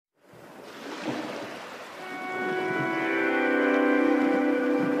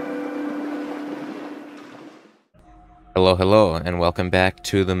Hello, hello, and welcome back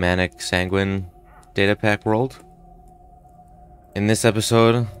to the Manic Sanguine Datapack world. In this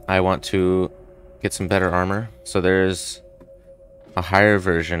episode, I want to get some better armor. So there's a higher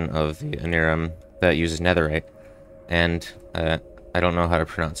version of the Anirum that uses netherite, and I don't know how to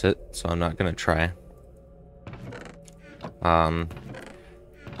pronounce it, so I'm not going to try.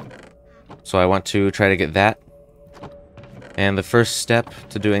 So I want to try to get that, and the first step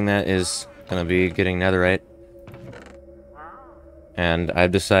to doing that is going to be getting netherite. And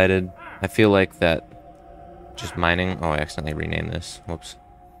I've decided, I feel like that just mining... Oh, I accidentally renamed this. Whoops.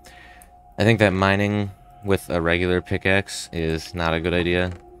 I think that mining with a regular pickaxe is not a good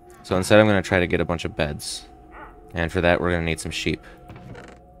idea. So instead I'm going to try to get a bunch of beds. And for that we're going to need some sheep.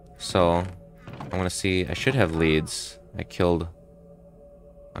 So I'm going to see... I should have leads. I killed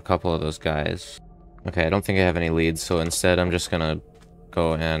a couple of those guys. Okay, I don't think I have any leads, so instead I'm just going to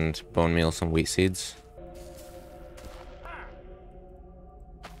go and bone meal some wheat seeds.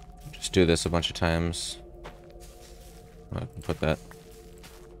 Just do this a bunch of times. I can put that.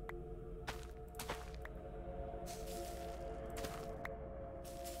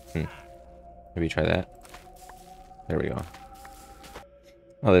 Maybe try that. There we go.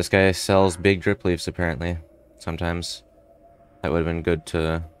 Oh, this guy sells big drip leaves apparently. Sometimes. That would have been good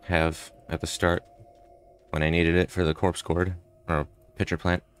to have at the start when I needed it for the corpse cord. Or pitcher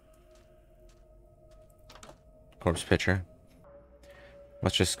plant. Corpse pitcher.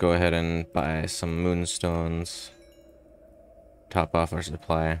 Let's just go ahead and buy some moonstones. Top off our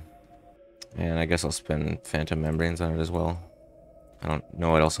supply. And I guess I'll spend phantom membranes on it as well. I don't know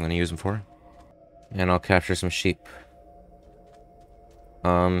what else I'm going to use them for. And I'll capture some sheep.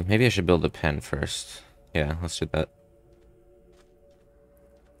 Maybe I should build a pen first. Yeah, let's do that.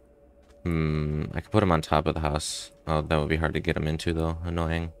 I could put them on top of the house. Oh, that would be hard to get them into though.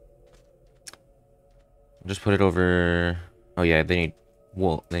 Annoying. I'll just put it over... Oh yeah, they need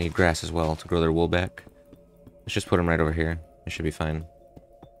wool. They need grass as well to grow their wool back. Let's just put them right over here. It should be fine.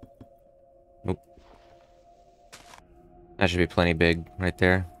 Nope. That should be plenty big right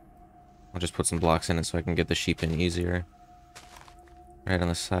there. I'll just put some blocks in it so I can get the sheep in easier. Right on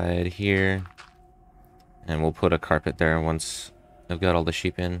the side here. And we'll put a carpet there once I've got all the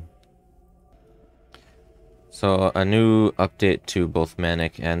sheep in. So a new update to both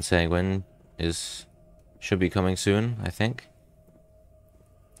Manic and Sanguine should be coming soon, I think.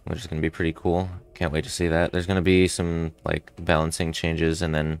 Which is going to be pretty cool. Can't wait to see that. There's going to be some like balancing changes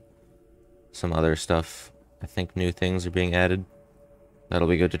and then some other stuff. I think new things are being added. That'll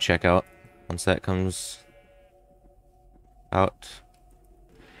be good to check out once that comes out.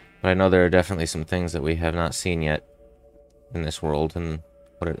 But I know there are definitely some things that we have not seen yet in this world and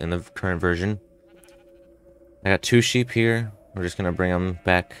in the current version. I got 2 sheep here. We're just going to bring them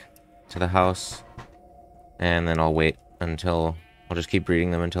back to the house. And then I'll wait until... I'll just keep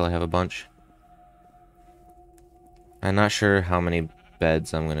breeding them until I have a bunch. I'm not sure how many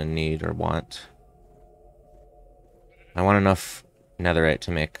beds I'm going to need or want. I want enough netherite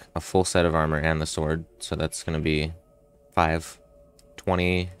to make a full set of armor and the sword. So that's going to be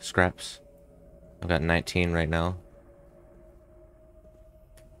 20 scraps. I've got 19 right now.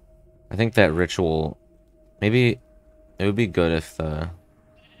 I think that ritual... Maybe it would be good if the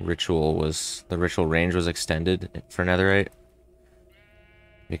ritual range was extended for netherite.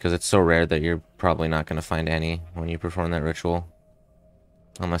 Because it's so rare that you're probably not going to find any when you perform that ritual.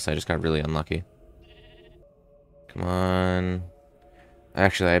 Unless I just got really unlucky. Come on.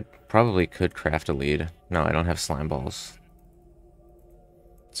 Actually, I probably could craft a lead. No, I don't have slime balls.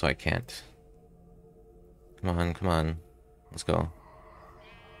 So I can't. Come on, come on. Let's go.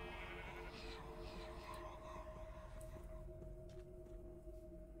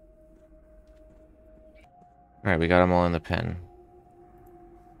 Alright, we got them all in the pen.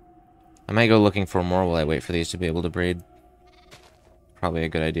 I might go looking for more while I wait for these to be able to breed. Probably a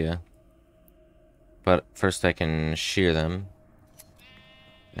good idea. But first I can shear them.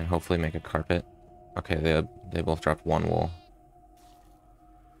 And hopefully make a carpet. Okay, they both dropped 1 wool.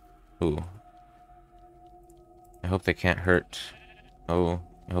 Ooh. I hope they can't hurt... Oh,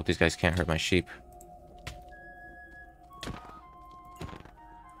 I hope these guys can't hurt my sheep.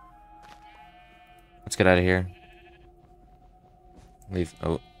 Let's get out of here. Leave...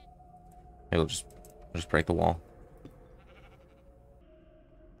 Oh. We'll just break the wall.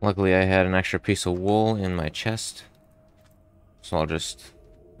 Luckily, I had an extra piece of wool in my chest. So I'll just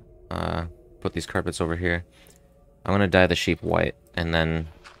put these carpets over here. I'm gonna dye the sheep white, and then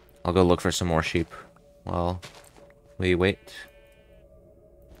I'll go look for some more sheep while we wait.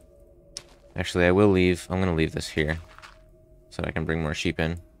 Actually, I will leave. I'm gonna leave this here so that I can bring more sheep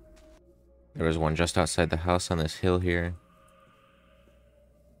in. There was one just outside the house on this hill here.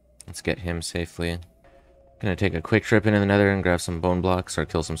 Let's get him safely. Gonna take a quick trip into the nether and grab some bone blocks or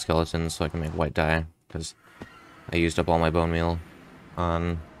kill some skeletons so I can make white dye, because I used up all my bone meal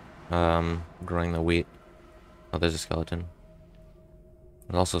on growing the wheat. Oh, there's a skeleton.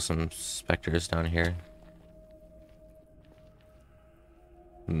 There's also some specters down here.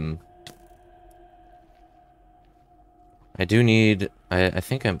 I do need... I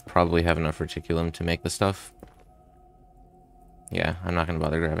think I probably have enough reticulum to make the stuff. Yeah, I'm not gonna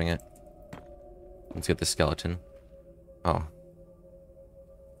bother grabbing it. Let's get the skeleton. Oh.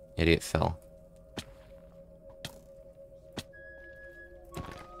 Idiot fell.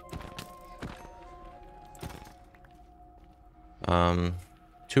 Um,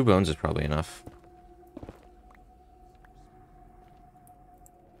 2 bones is probably enough.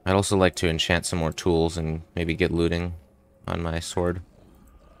 I'd also like to enchant some more tools and maybe get looting on my sword.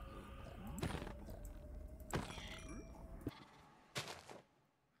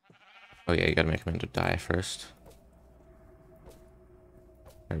 Oh yeah, you gotta make them into dye first.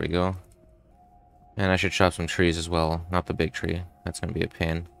 There we go. And I should chop some trees as well. Not the big tree. That's gonna be a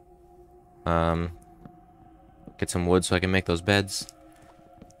pain. Get some wood so I can make those beds.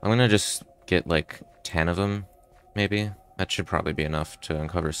 I'm gonna just get like 10 of them, maybe. That should probably be enough to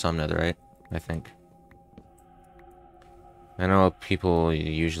uncover some netherite, I think. I know people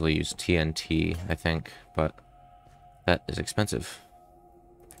usually use TNT, I think, but that is expensive.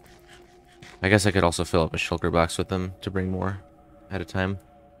 I guess I could also fill up a shulker box with them to bring more at a time.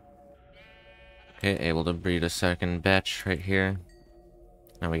 Okay, able to breed a second batch right here.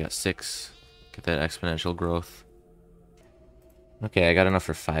 Now we got 6. Get that exponential growth. Okay, I got enough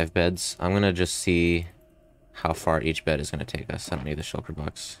for 5 beds. I'm gonna just see how far each bed is gonna take us. I don't need the shulker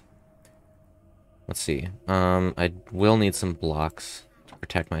box. Let's see. I will need some blocks to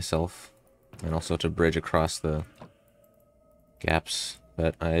protect myself, and also to bridge across the gaps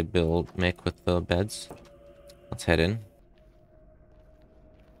that I make with the beds. Let's head in.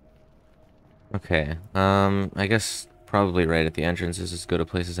 Okay, I guess probably right at the entrance is as good a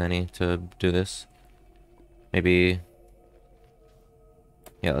place as any to do this. Maybe...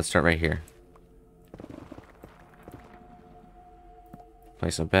 yeah, let's start right here.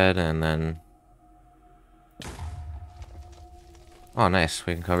 Place a bed, and then... oh, nice.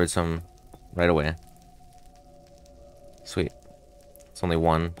 We uncovered some right away. Sweet. It's only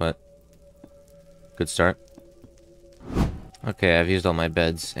 1, but... good start. Okay, I've used all my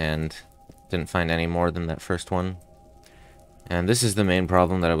beds, and... didn't find any more than that first one. And this is the main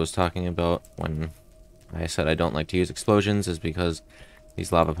problem that I was talking about when I said I don't like to use explosions, is because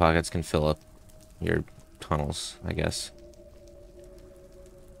these lava pockets can fill up your tunnels, I guess.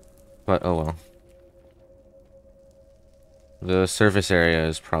 But oh well. The surface area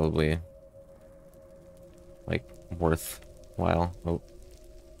is probably like worthwhile. Oh.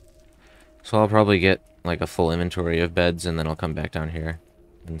 So I'll probably get like a full inventory of beds, and then I'll come back down here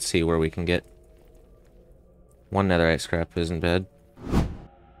and see where we can get. 1 netherite scrap is in bed.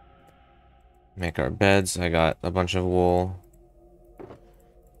 Make our beds. I got a bunch of wool.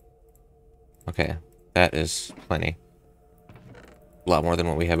 Okay, that is plenty. A lot more than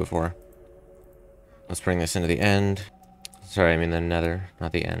what we had before. Let's bring this into the end. Sorry, I mean the nether,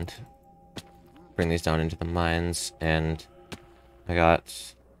 not the end. Bring these down into the mines, and I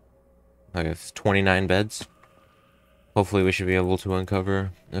got 29 beds. Hopefully we should be able to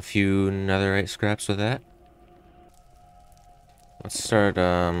uncover a few netherite scraps with that. Let's start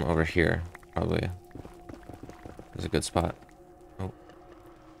over here, probably. That's a good spot. Oh.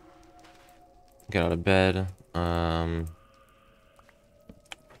 Get out of bed. Put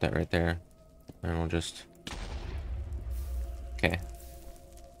that right there. And we'll just... okay.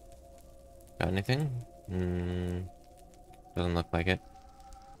 Got anything? Doesn't look like it.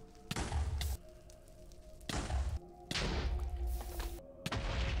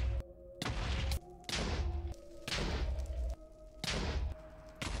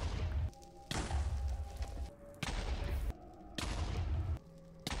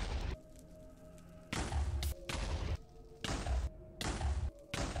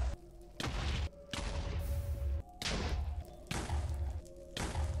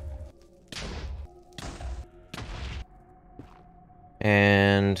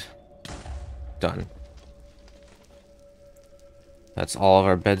 And done. That's all of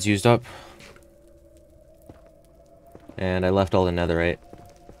our beds used up. And I left all the netherite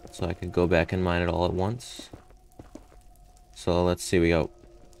so I could go back and mine it all at once. So let's see, we got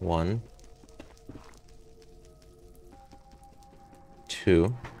 1,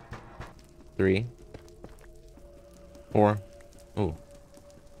 2, 3, 4, ooh,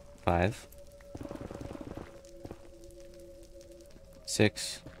 5,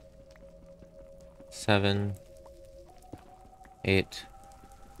 6, 7, 8,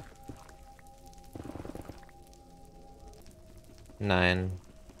 9,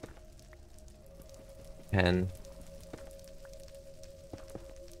 10.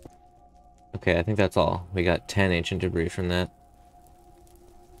 Okay, I think that's all. We got 10 ancient debris from that.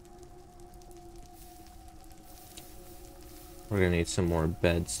 We're gonna need some more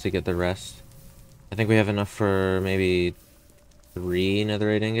beds to get the rest. I think we have enough for maybe 3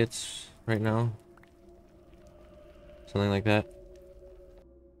 netherite ingots right now. Something like that.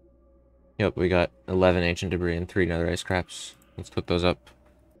 Yep, we got 11 ancient debris and 3 netherite scraps. Let's cook those up.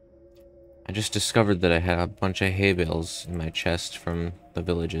 I just discovered that I had a bunch of hay bales in my chest from the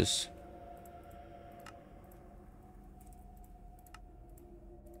villages.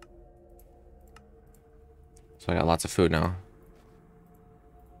 So I got lots of food now.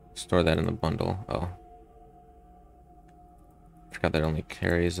 Store that in the bundle. Oh. Forgot that only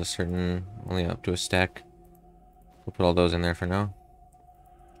carries a certain... only up to a stack. We'll put all those in there for now.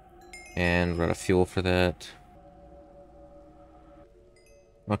 And we're out of fuel for that.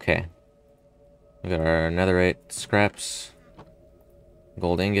 Okay. We got our netherite scraps.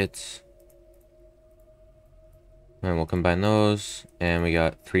 Gold ingots. And we'll combine those. And we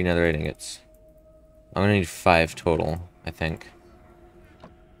got 3 netherite ingots. I'm gonna need 5 total, I think.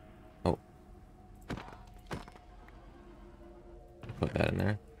 Oh. Put that in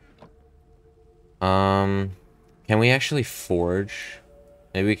there. Can we actually forge?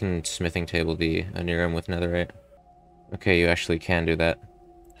 Maybe we can smithing table the Anirum with netherite. Okay, you actually can do that.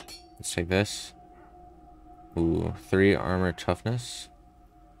 Let's take this. Ooh, 3 armor toughness.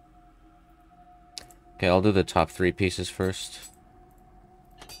 Okay, I'll do the top 3 pieces first.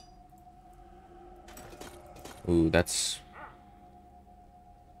 Ooh, that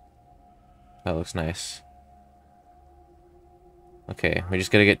looks nice. Okay, we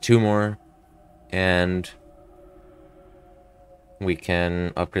just gotta get 2 more, and we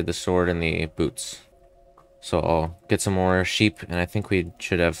can upgrade the sword and the boots. So I'll get some more sheep, and I think we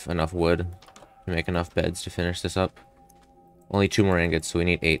should have enough wood to make enough beds to finish this up. Only 2 more ingots, so we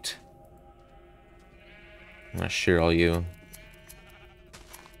need 8. I'm gonna shear all you.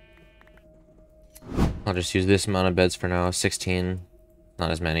 I'll just use this amount of beds for now, 16.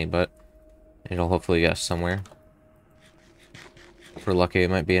 Not as many, but it'll hopefully get us somewhere. If we're lucky, it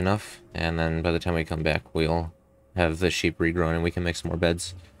might be enough. And then by the time we come back, we'll have the sheep regrown and we can make some more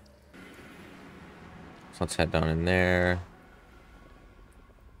beds. So let's head down in there.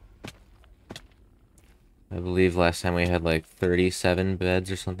 I believe last time we had like 37 beds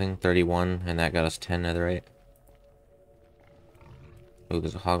or something, 31, and that got us 10 netherite. Oh,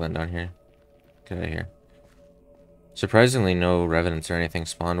 there's a hoglin down here. Get out of here. Surprisingly, no revenants or anything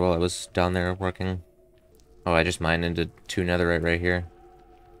spawned while I was down there working. Oh, I just mined into 2 netherite right here.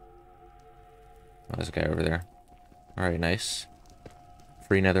 Oh, there's a guy over there. Alright, nice.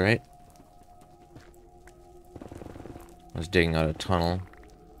 Free netherite. I was digging out a tunnel.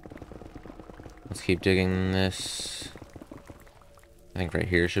 Let's keep digging this. I think right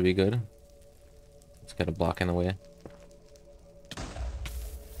here should be good. Let's get a block in the way.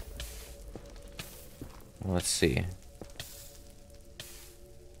 Let's see.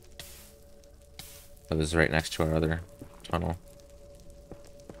 Oh, this is right next to our other tunnel.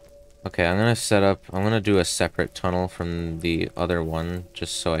 Okay, I'm gonna do a separate tunnel from the other one,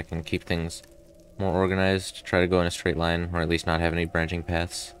 just so I can keep things more organized. Try to go in a straight line, or at least not have any branching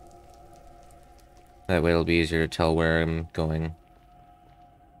paths. That way it'll be easier to tell where I'm going.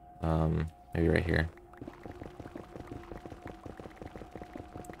 Maybe right here.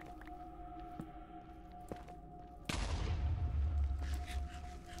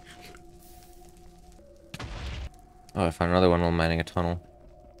 Oh, I found another one while mining a tunnel.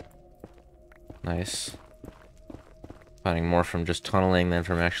 Nice. Finding more from just tunneling than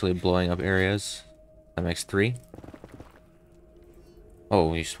from actually blowing up areas. That makes 3.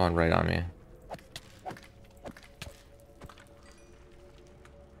 Oh, you spawned right on me.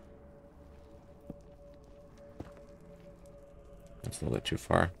 That's a little bit too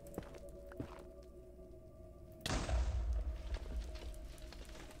far.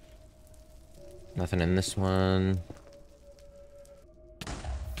 Nothing in this one.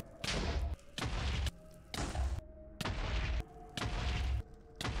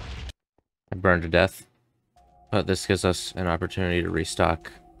 I burned to death. But this gives us an opportunity to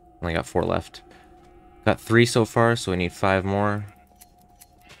restock. Only got 4 left. Got 3 so far, so we need 5 more.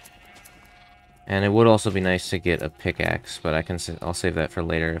 And it would also be nice to get a pickaxe, but I'll save that for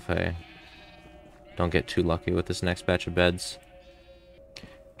later if I don't get too lucky with this next batch of beds.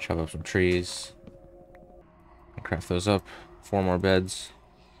 Chop up some trees. Craft those up. 4 more beds.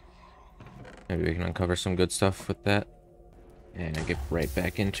 Maybe we can uncover some good stuff with that. And get right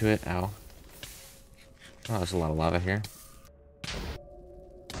back into it. Ow. Oh, there's a lot of lava here.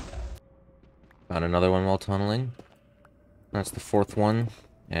 Found another one while tunneling. That's the 4th one.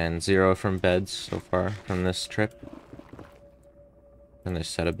 And 0 from beds so far from this trip. And this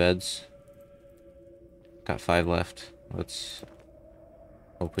set of beds. Got 5 left. Let's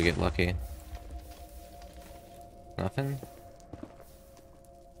hope we get lucky. Nothing?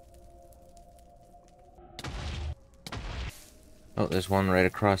 Oh, there's one right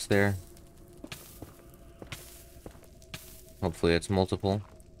across there. Hopefully it's multiple.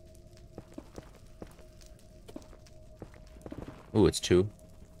 Ooh, it's 2.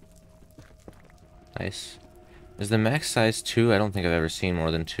 Nice. Is the max size 2? I don't think I've ever seen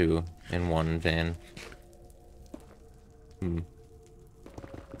more than 2 in one van.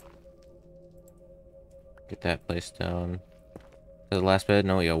 Get that placed down. Is that the last bed?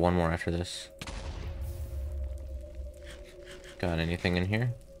 No, we got one more after this. Got anything in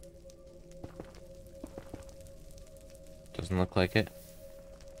here? Doesn't look like it.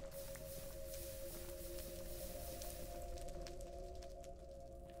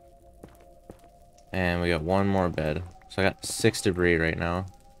 And we got one more bed. So I got 6 debris right now.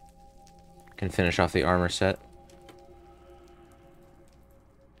 Can finish off the armor set.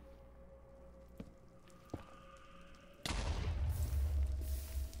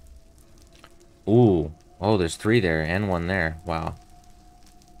 Ooh. Oh, there's 3 there and 1 there. Wow.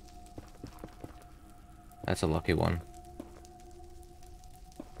 That's a lucky one.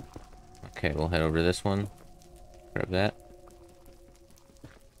 Okay, we'll head over to this one. Grab that.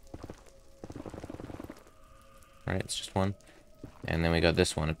 Alright, it's just 1. And then we got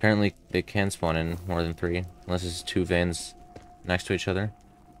this one. Apparently they can spawn in more than 3. Unless it's 2 vans next to each other.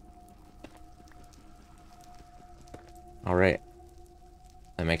 Alright.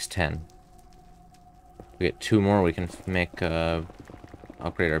 That makes 10. We get 2 more, we can make,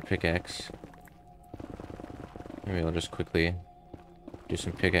 upgrade our pickaxe. Maybe I'll just quickly do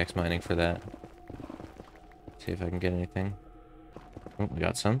some pickaxe mining for that. See if I can get anything. Oh, we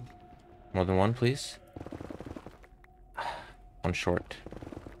got some. More than 1, please. 1 short.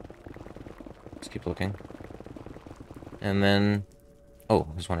 Let's keep looking. And then... oh,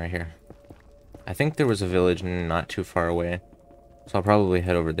 there's one right here. I think there was a village not too far away. So I'll probably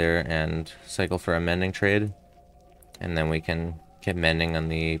head over there and cycle for a mending trade. And then we can get mending on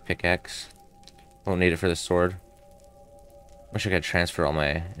the pickaxe. Won't need it for the sword. Wish I could transfer all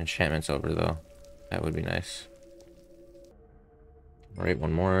my enchantments over, though. That would be nice. Alright,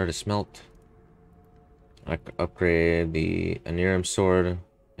 1 more to smelt. I upgrade the Anirum sword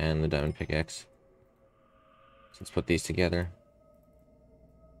and the diamond pickaxe. So let's put these together.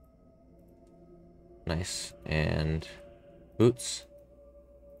 Nice. And boots.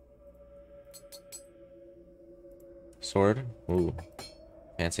 Sword. Ooh.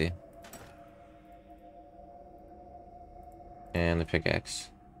 Fancy. And the pickaxe.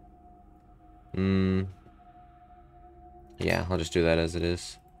 Yeah, I'll just do that as it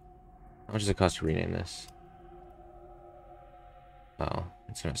is. How much does it cost to rename this? Oh,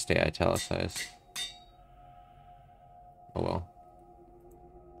 it's gonna stay italicized. Oh well.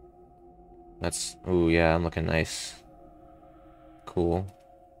 That's... ooh, yeah, I'm looking nice. Cool.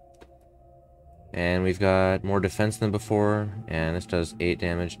 And we've got more defense than before, and this does 8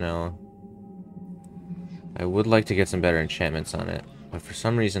 damage now. I would like to get some better enchantments on it, but for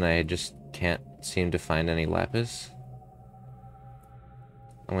some reason I just can't seem to find any lapis.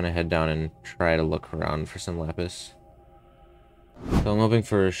 I'm gonna head down and try to look around for some lapis. So I'm hoping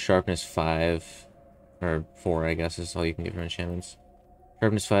for sharpness 5, or 4 I guess is all you can get from enchantments.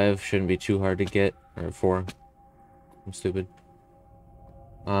 Sharpness 5 shouldn't be too hard to get, or 4. I'm stupid.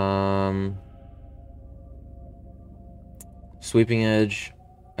 Sweeping edge,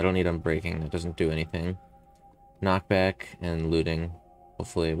 I don't need unbreaking, that doesn't do anything. Knockback and looting,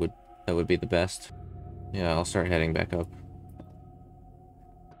 hopefully that would be the best. Yeah, I'll start heading back up.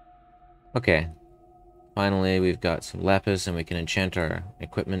 Okay, finally we've got some lapis and we can enchant our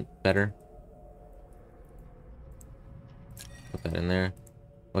equipment better. Put that in there.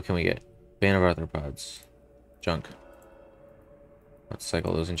 What can we get? Bane of arthropods. Junk. Let's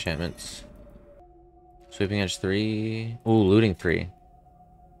cycle those enchantments. Sweeping edge 3. Ooh, looting 3.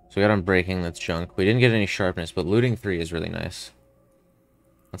 So we got unbreaking, that's junk. We didn't get any sharpness, but looting 3 is really nice.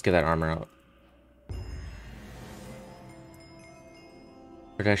 Let's get that armor out.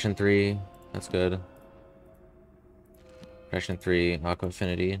 Protection 3, that's good. Protection 3, Aqua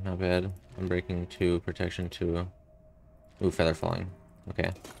Affinity, not bad. Unbreaking 2, Protection 2. Ooh, Feather Falling.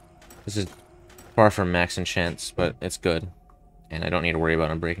 Okay. This is far from max enchants, but it's good. And I don't need to worry about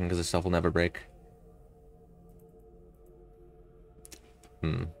them breaking because this stuff will never break.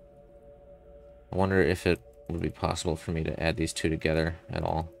 I wonder if it would be possible for me to add these two together at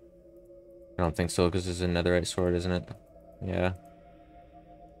all. I don't think so because this is a netherite sword, isn't it? Yeah.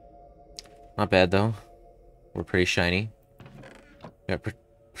 Not bad though. We're pretty shiny. We got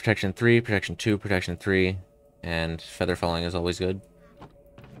protection 3, protection 2, protection 3, and feather falling is always good.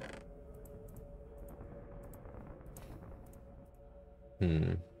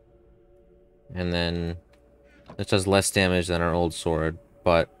 And then this does less damage than our old sword,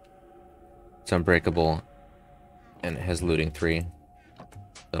 but it's unbreakable and it has looting 3.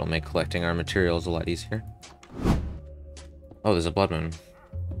 That'll make collecting our materials a lot easier. Oh, there's a blood moon.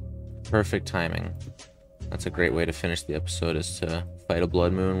 Perfect timing. That's a great way to finish the episode, is to fight a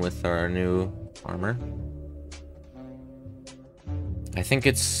blood moon with our new armor. I think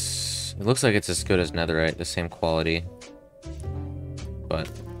it looks like it's as good as netherite, the same quality, but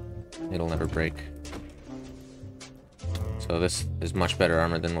it'll never break. So this is much better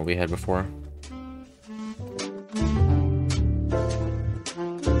armor than what we had before.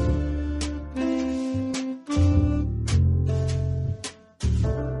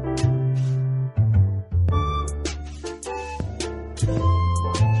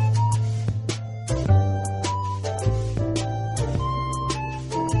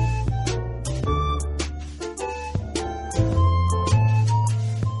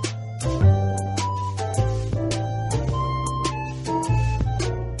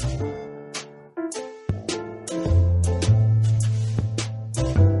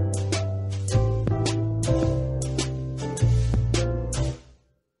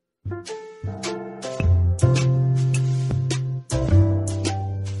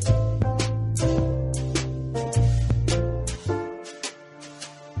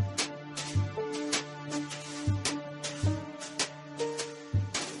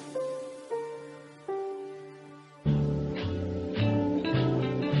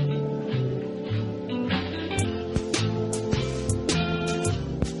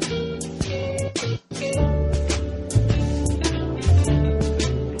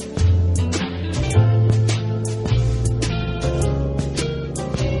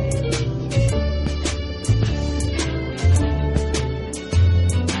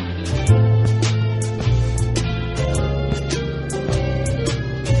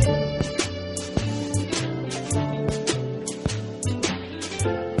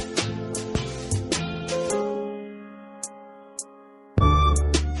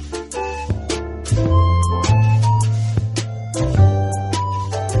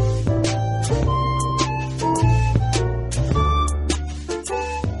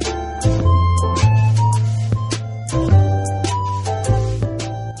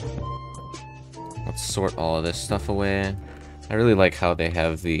 Sort all of this stuff away. I really like how they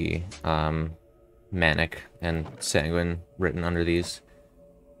have the Manic and Sanguine written under these.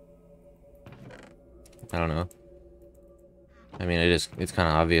 I don't know. I mean, it's kind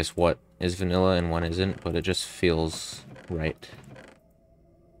of obvious what is vanilla and what isn't, but it just feels right.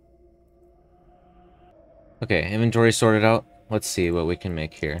 Okay, inventory sorted out. Let's see what we can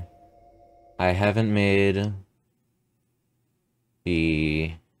make here. I haven't made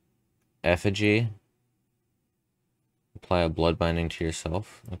the effigy. Apply a blood binding to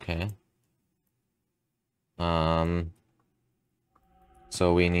yourself. Okay.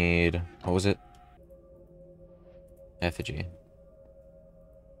 So we need, what was it? Effigy.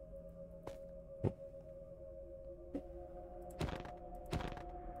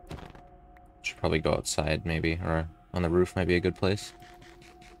 Should probably go outside maybe, or on the roof might be a good place.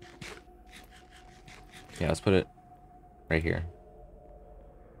 Yeah, let's put it right here.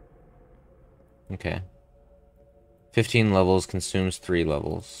 Okay. 15 levels consumes 3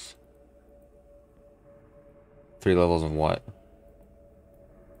 levels. 3 levels of what?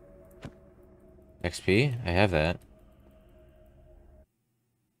 XP? I have that.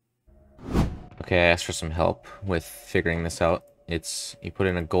 Okay, I asked for some help with figuring this out. It's, you put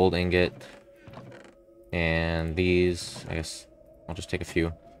in a gold ingot, and these, I guess, I'll just take a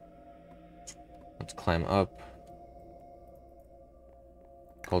few. Let's climb up.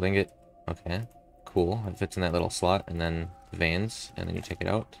 Gold ingot, okay. Cool, it fits in that little slot, and then the veins, and then you take it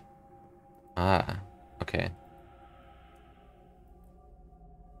out. Ah, okay.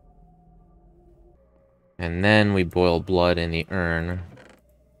 And then we boil blood in the urn.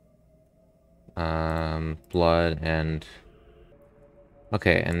 Blood and...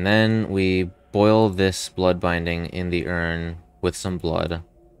 Okay, and then we boil this blood binding in the urn with some blood.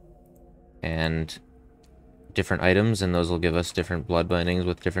 And different items, and those will give us different blood bindings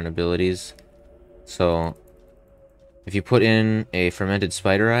with different abilities. So If you put in a fermented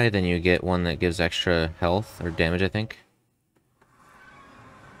spider eye, then you get one that gives extra health or damage, I think.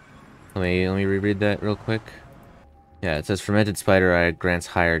 Let me reread that real quick. Yeah, it says fermented spider eye grants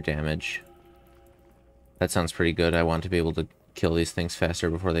higher damage. That sounds pretty good. I want to be able to kill these things faster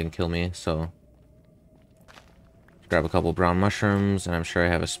before they can kill me, so grab a couple brown mushrooms, and I'm sure I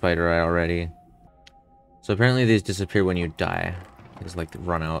have a spider eye already. So apparently these disappear when you die. These like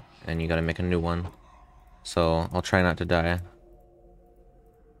run out, and you gotta make a new one. So I'll try not to die.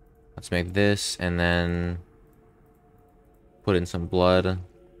 Let's make this, and then put in some blood.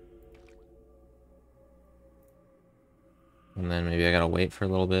 And then maybe I gotta wait for a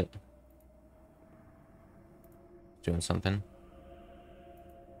little bit. Doing something.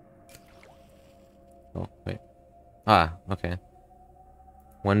 Oh, wait. Ah, okay.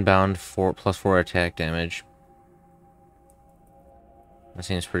 When bound, +4 attack damage. That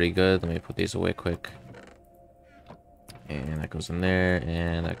seems pretty good. Let me put these away quick. And that goes in there,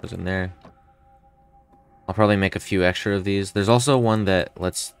 and that goes in there. I'll probably make a few extra of these. There's also one that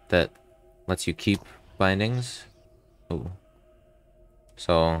lets you keep bindings. Ooh.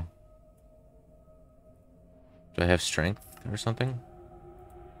 So, do I have strength or something?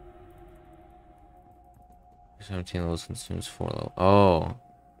 17 levels consumes 4 levels. Oh.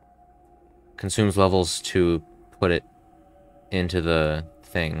 Consumes levels to put it into the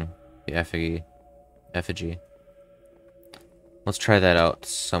thing. The effigy. Let's try that out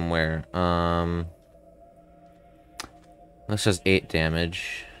somewhere. This does 8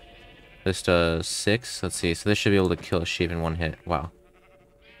 damage. This does 6. Let's see. So this should be able to kill a sheep in one hit. Wow.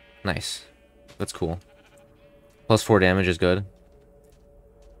 Nice. That's cool. +4 damage is good.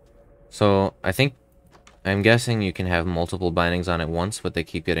 So, I'm guessing you can have multiple bindings on at once, but they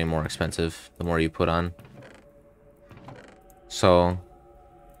keep getting more expensive the more you put on. So,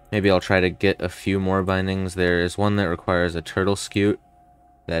 maybe I'll try to get a few more bindings. There is one that requires a turtle scute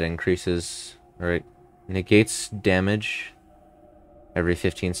that increases, or it negates damage every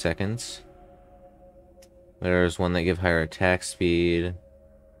 15 seconds. There's one that gives higher attack speed.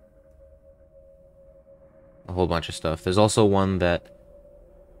 A whole bunch of stuff. There's also one that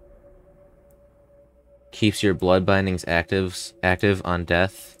keeps your blood bindings active on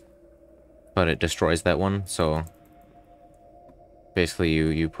death, but it destroys that one. So basically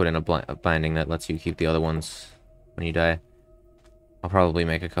you put in a binding that lets you keep the other ones when you die. I'll probably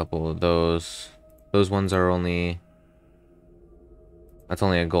make a couple of those. Those ones are only... That's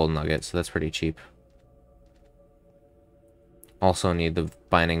only a gold nugget, so that's pretty cheap. Also need the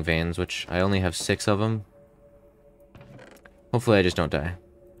binding veins, which I only have 6 of them. Hopefully I just don't die.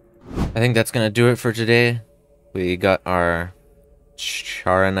 I think that's gonna do it for today. We got our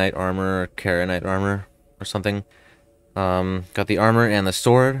Charonite armor, Charonite armor, or something. Got the armor and the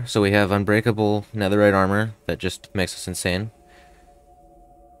sword, so we have unbreakable netherite armor that just makes us insane.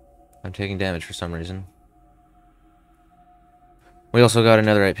 I'm taking damage for some reason. We also got a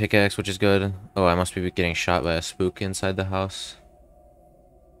netherite pickaxe, which is good. Oh, I must be getting shot by a spook inside the house.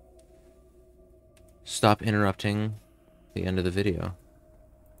 Stop interrupting the end of the video.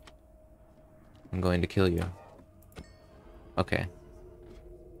 I'm going to kill you. Okay.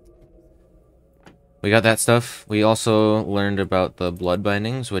 We got that stuff. We also learned about the blood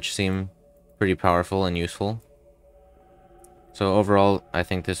bindings, which seem pretty powerful and useful. So overall, I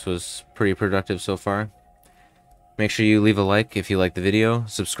think this was pretty productive so far. Make sure you leave a like if you like the video,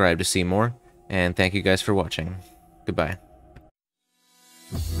 subscribe to see more, and thank you guys for watching. Goodbye.